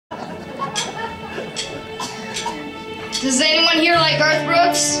Does anyone here like Garth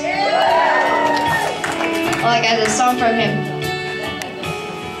Brooks? Oh, I got this song from him.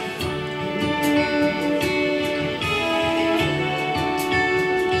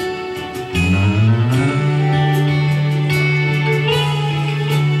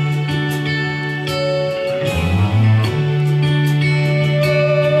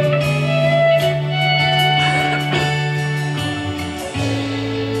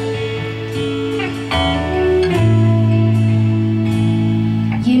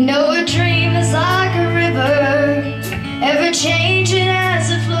 Changing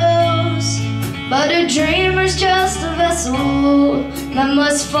as it flows, but a dreamer's just a vessel that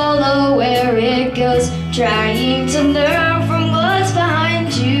must follow where it goes, trying to learn from what's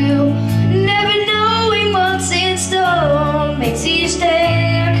behind you, never knowing what's in store, makes each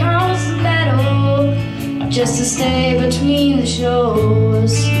day a constant battle just to stay between the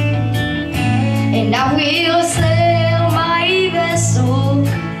shores. And I will sail my vessel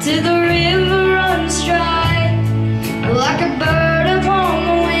to the river unstride, like a bird upon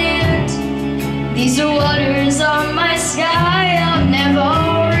the wind. These waters are my sky. I'll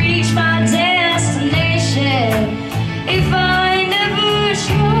never reach my destination if I never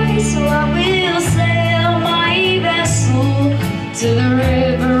try. So I will sail my vessel to the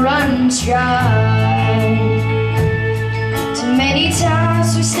river untried. Too many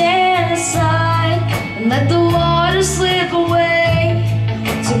times we stand aside and let the water slip away.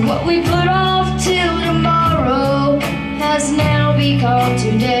 So what we put off till tomorrow has now become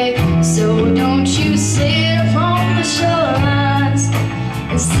today. So don't you sit upon the shorelines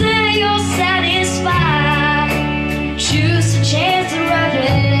and say you're satisfied. Choose to chance the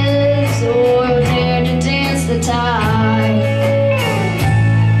rapids or dare to dance the tide.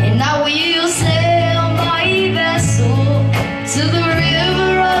 And I will sail my vessel to the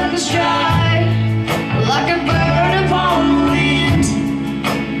river unstride, like a bird upon the wind.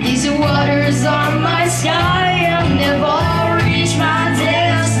 These waters are my sky. I'll never reach my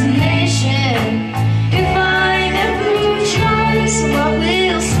destination if I never try. So I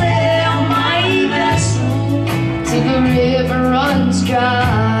will sail my vessel till the river runs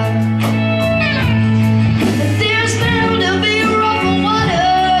dry. There's bound to be rougher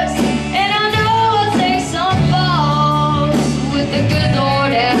waters, and I know I'll take some falls. With the good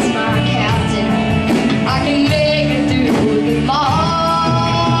Lord as my captain, I can make it through them all.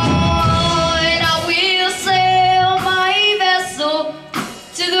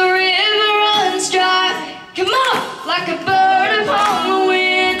 Like a bird upon the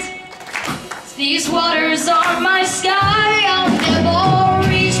wind, these waters are my sky.